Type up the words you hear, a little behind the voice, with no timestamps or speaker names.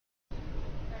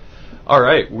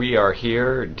Alright, we are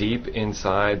here deep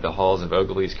inside the halls of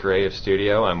Ogilvy's Creative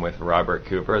Studio. I'm with Robert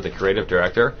Cooper, the creative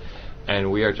director,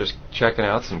 and we are just checking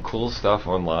out some cool stuff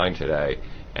online today.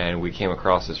 And we came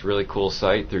across this really cool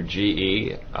site through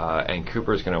GE, and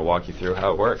Cooper's going to walk you through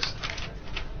how it works.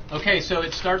 Okay, so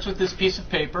it starts with this piece of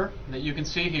paper that you can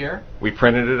see here. We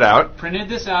printed it out. Printed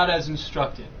this out as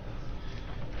instructed.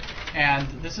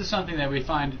 And this is something that we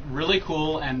find really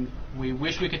cool, and we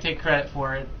wish we could take credit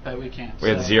for it, but we can't. We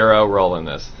had zero role in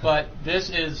this. But this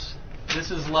is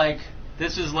like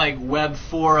Web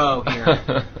 4.0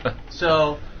 here.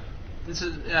 So this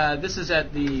is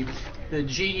at the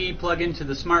GE plugin to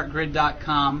the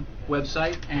smartgrid.com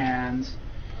website, and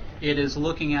it is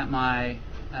looking at my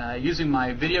using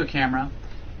my video camera,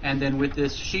 and then with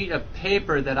this sheet of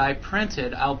paper that I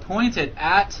printed, I'll point it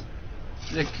at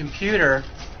the computer,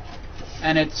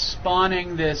 and it's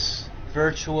spawning this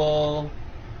virtual,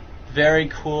 very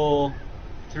cool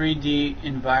 3D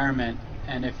environment.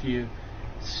 And if you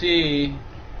see,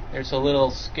 there's a little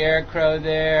scarecrow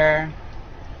there,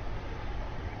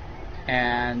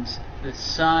 and the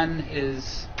sun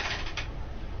is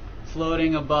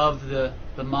floating above the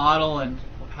model, and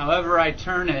however I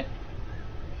turn it,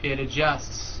 it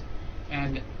adjusts,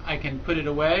 and I can put it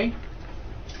away.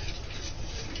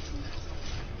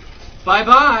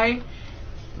 Bye-bye!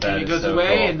 And it goes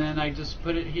away, cool. and then I just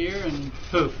put it here, and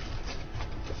poof.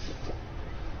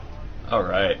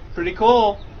 Alright. Pretty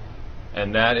cool.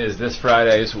 And that is this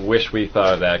Friday's Wish We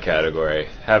Thought of That category.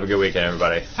 Have a good weekend,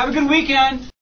 everybody. Have a good weekend!